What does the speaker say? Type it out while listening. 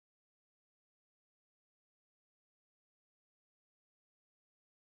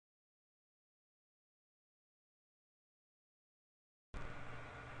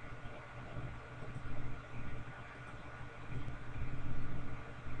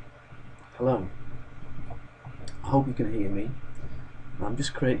Hello, I hope you can hear me. I'm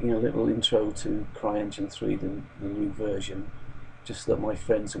just creating a little intro to Cryengine 3, the new version, just so that my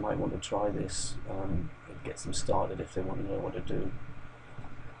friends who might want to try this, it gets them started if they want to know what to do.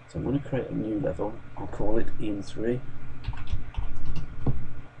 So I'm going to create a new level. I'll call it Ian 3.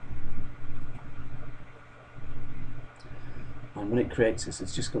 And when it creates this,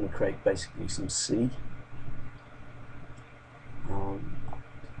 it's just going to create basically some sea.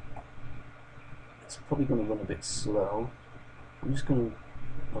 It's probably going to run a bit slow. I'm just going to,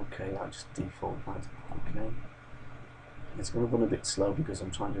 okay, I'll just default that, okay. It's going to run a bit slow because I'm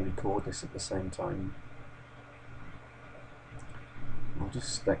trying to record this at the same time. I'll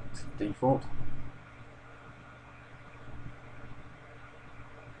just select default.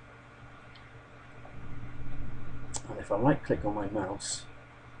 And if I right click on my mouse,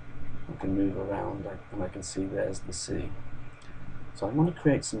 I can move around and I can see there's the sea. So I want to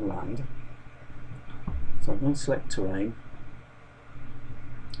create some land. So I'm going to select terrain.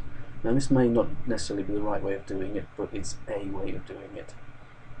 Now this may not necessarily be the right way of doing it, but it's a way of doing it.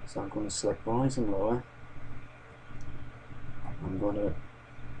 So I'm going to select rise and lower. I'm going to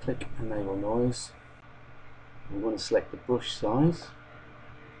click enable noise. I'm going to select the brush size.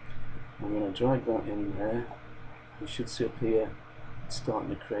 I'm going to drag that in there. You should see up here it's starting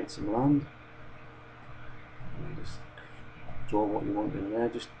to create some land. And just draw what you want in there.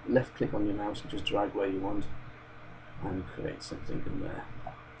 Just left click on your mouse and just drag where you want and create something in there.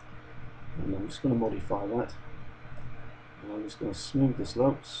 And I'm just going to modify that. And I'm just going to smooth the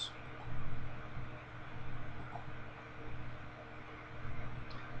slopes.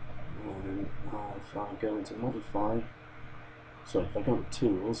 And if I go into modify, sorry, if I go to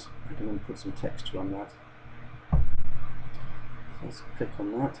tools, I can then put some texture on that. So let's click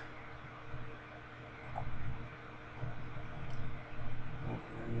on that.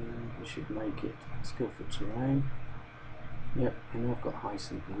 And we should make it, let's go for terrain. Yep, I know I've got high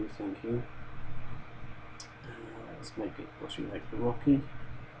CPU, thank you. Let's make it, what should we make, rocky,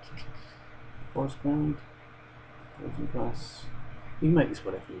 forest ground, frozen grass. You can make this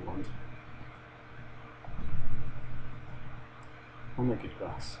whatever you want. I'll make it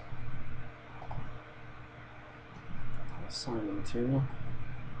grass. I'll assign the material.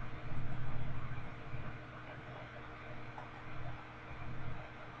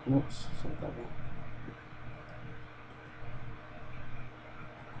 Oops, sorry about that.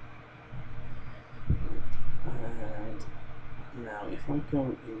 And now if I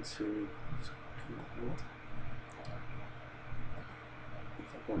go into, if I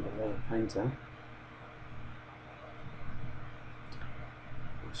go into layer painter,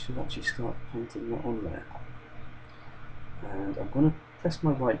 I should actually start painting that on there. And I'm going to press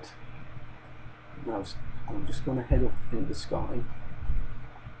my right mouse. I'm just going to head up in the sky,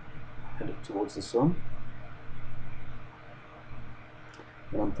 head up towards the sun.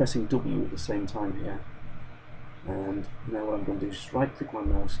 And I'm pressing W at the same time here. And now what I'm going to do is just right click my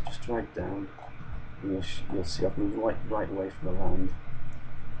mouse, just drag down, and you'll see I've moved right away from the land.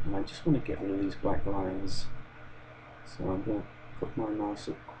 And I just want to get rid of these black lines. So I'm going to put my mouse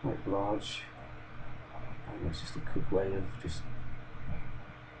up quite large. And it's just a quick way of just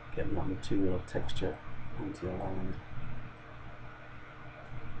getting that material or texture onto your land.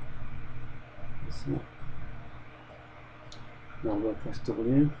 So now I'm going to press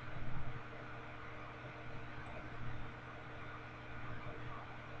W.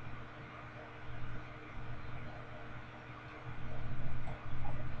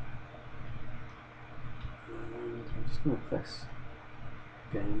 And I'm just going to press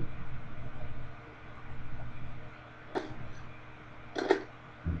again.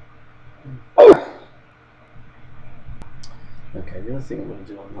 Okay, the other thing I'm going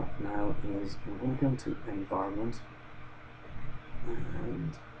to do on that now is I'm going to go into environment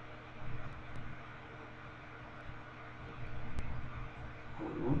and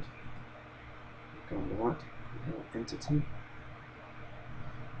go into that, entity.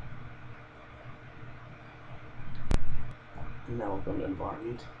 And now I'll go to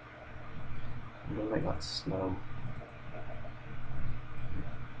environment. I'm going to make that snow.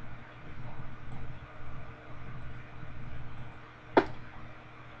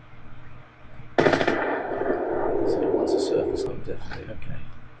 So it wants a surface look, definitely. Okay.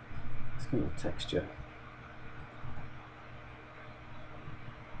 Let's go to texture.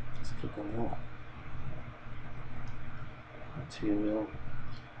 Just click on that. Material.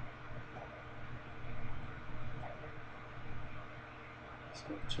 Let's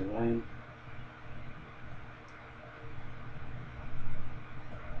go to terrain.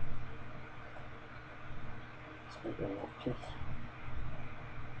 Let's make that a rock cliff.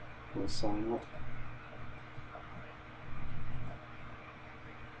 going to sign that.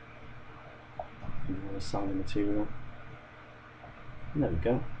 And now assign the material. And there we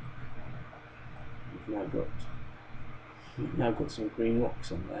go. We've now got some green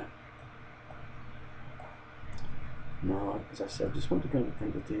rocks on there. Now, as I said, I just want to go to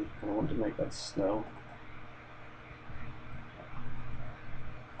entity and I want to make that snow.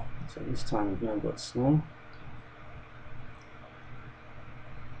 So this time we've now got snow.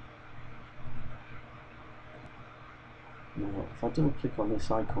 Now, if I double click on this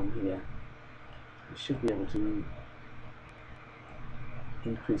icon here, we should be able to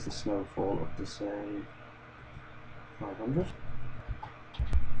increase the snowfall up to say 500.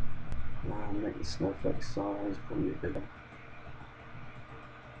 And make the snowflake size probably a bit bigger.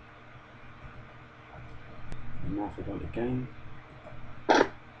 And now if we go to game,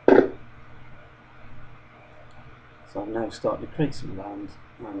 so I've now started to create some land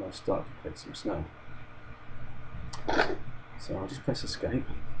and I've started to create some snow. So I'll just press escape,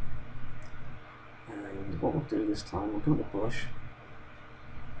 and what we'll do this time, we'll go to brush,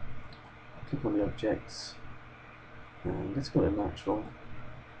 click on the objects, and let's go to natural.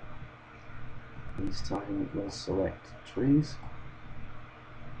 And this time we'll select trees,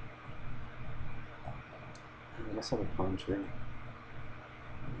 and let's have a pine tree,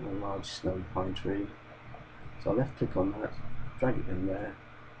 a large snowy pine tree. So I'll left click on that, drag it in there,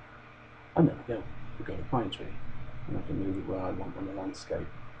 and there we go, we've got a pine tree. And I can move it where I want on the landscape.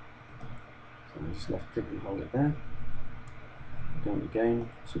 So I'll just left click and hold it there. Go into game,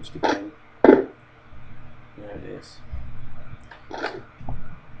 switch to game. There it is.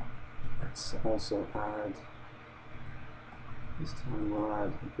 Let's also add, this time we'll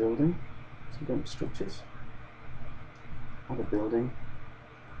add a building. So go into structures, add a building.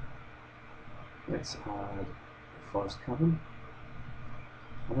 Let's add a forest cabin.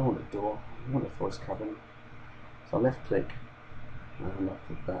 I don't want a door, I want a forest cabin. So I'll left click and I'll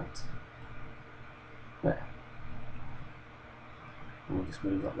put that there. And I'll just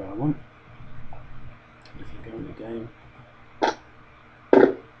move that where I want. If we go into game,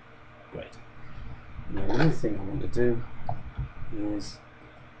 great. Now the other thing I want to do is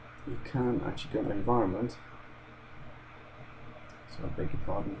you can actually go to environment. So I beg your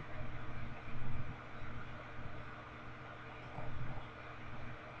pardon.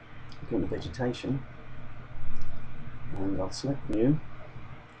 Go to vegetation, and I'll select new,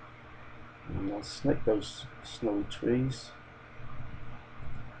 and I'll select those snowy trees.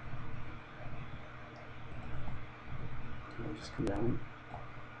 I'll just come down,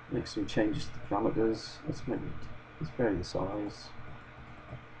 make some changes to the parameters. Let's vary the size.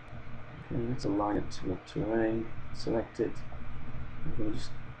 Okay, let's align it to the terrain. Select it. I'm going to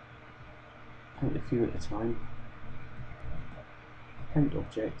just paint a few at a time. Paint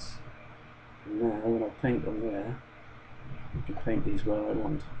objects. And now when I paint them there, I can paint these where I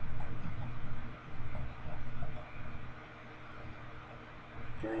want.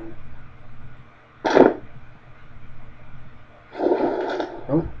 Again.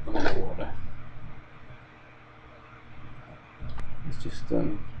 Oh, I'm in the water. Let's just go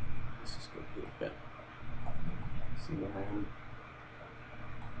here a bit. See where I am.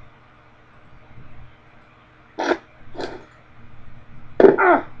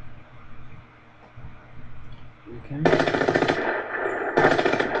 Okay.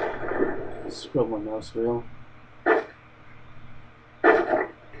 Scrub my mouse wheel. I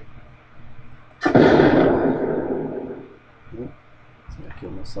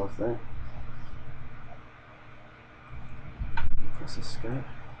killed myself there. Press escape.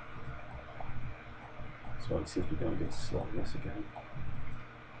 So it seems to be going a bit slow on this again.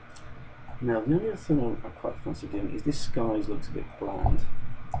 Now the only other thing I quite fancy doing is this skies looks a bit bland.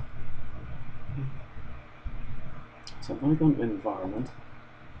 So I'm going to go into environment.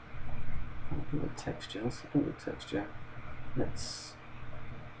 I'll go to texture. Let's go to texture. Let's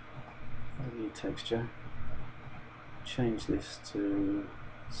add a new texture. Change this to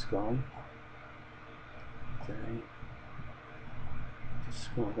sky. Okay. Just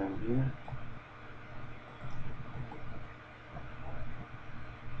scroll down here.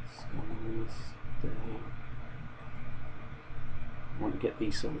 Skies, day. I want to get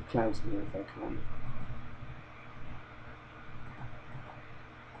these sort of clouds in there if I can.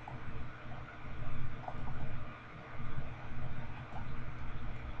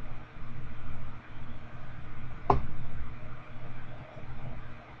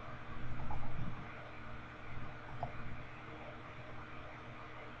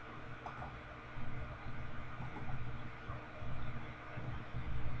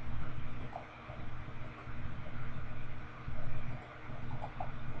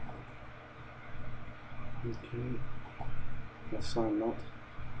 Okay, assign that.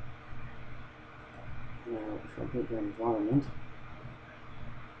 Now if I go to environment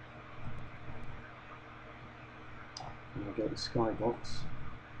and I go to skybox,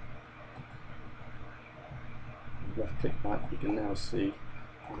 left click that, you can now see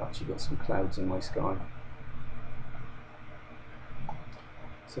I've actually got some clouds in my sky.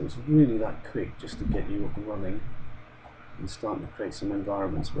 So it's really that quick just to get you up and running and starting to create some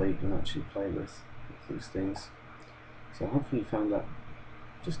environments where you can actually play with these things. So hopefully you found that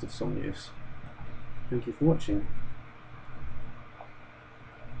just of some use. Thank you for watching.